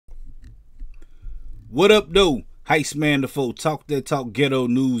What up, though? Heist Man the Foe. Talk that talk, ghetto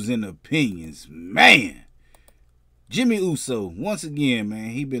news and opinions. Man, Jimmy Uso, once again, man,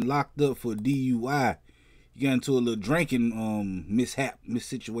 he been locked up for DUI. He got into a little drinking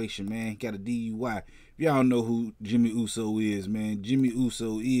situation, man. He got a DUI. If y'all know who Jimmy Uso is, man, Jimmy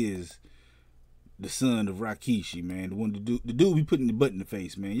Uso is the son of Rikishi, man. The dude we putting the butt in the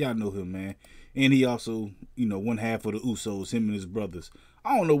face, man. Y'all know him, man. And he also, one half of the Usos, him and his brothers.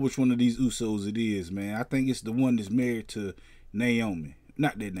 I don't know which one of these Usos it is, man. I think it's the one that's married to Naomi.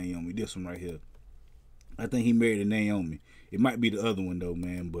 Not that Naomi, this one right here. I think he married to Naomi. It might be the other one, though,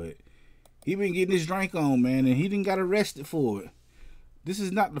 man. But he been getting his drink on, man, and he didn't got arrested for it. This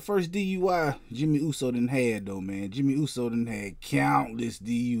is not the first DUI Jimmy Uso done had, though, man. Jimmy Uso done had countless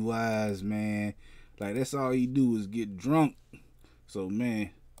DUIs, man. Like, that's all he do is get drunk. So,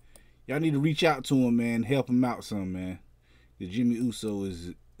 man, y'all need to reach out to him, man. Help him out some, man. Because Jimmy Uso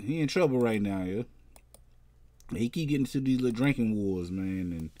he in trouble right now, yeah. He keep getting into these little drinking wars,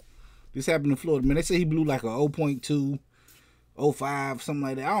 man. And this happened in Florida, man. They say he blew like a 0.2, 05, something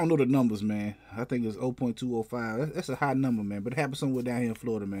like that. I don't know the numbers, man. I think it's 0.2, 05. That's a high number, man. But it happened somewhere down here in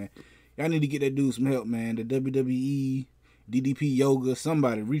Florida, man. Y'all need to get that dude some help, man. The WWE, DDP Yoga,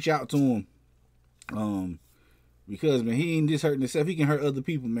 somebody reach out to him. Because, man, he ain't just hurting himself. He can hurt other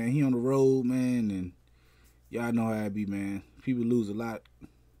people, man. He on the road, man, and y'all know how it be, man. People lose a lot.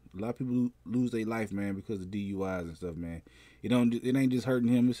 A lot of people lose their life, man, because of DUIs and stuff, man. It ain't just hurting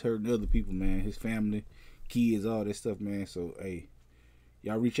him. It's hurting other people, man. His family, kids, all that stuff, man. So, hey,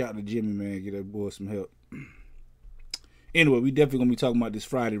 y'all reach out to Jimmy, man. Get that boy some help. Anyway, we definitely going to be talking about this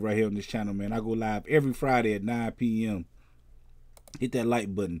Friday right here on this channel, man. I go live every Friday at 9 p.m. Hit that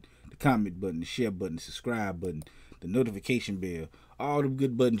like button, the comment button, the share button, the subscribe button, the notification bell. All the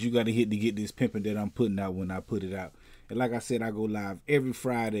good buttons you got to hit to get this pimping that I'm putting out when I put it out. And like I said, I go live every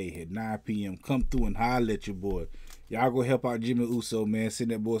Friday at 9 p.m. Come through and holler at your boy. Y'all go help out Jimmy Uso, man. Send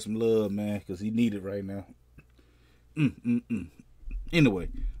that boy some love, man, because he need it right now. Anyway,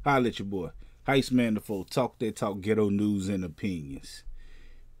 holler at your boy. Heist Man the Foe. Talk that talk, ghetto news and opinions.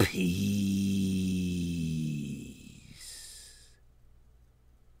 Peace.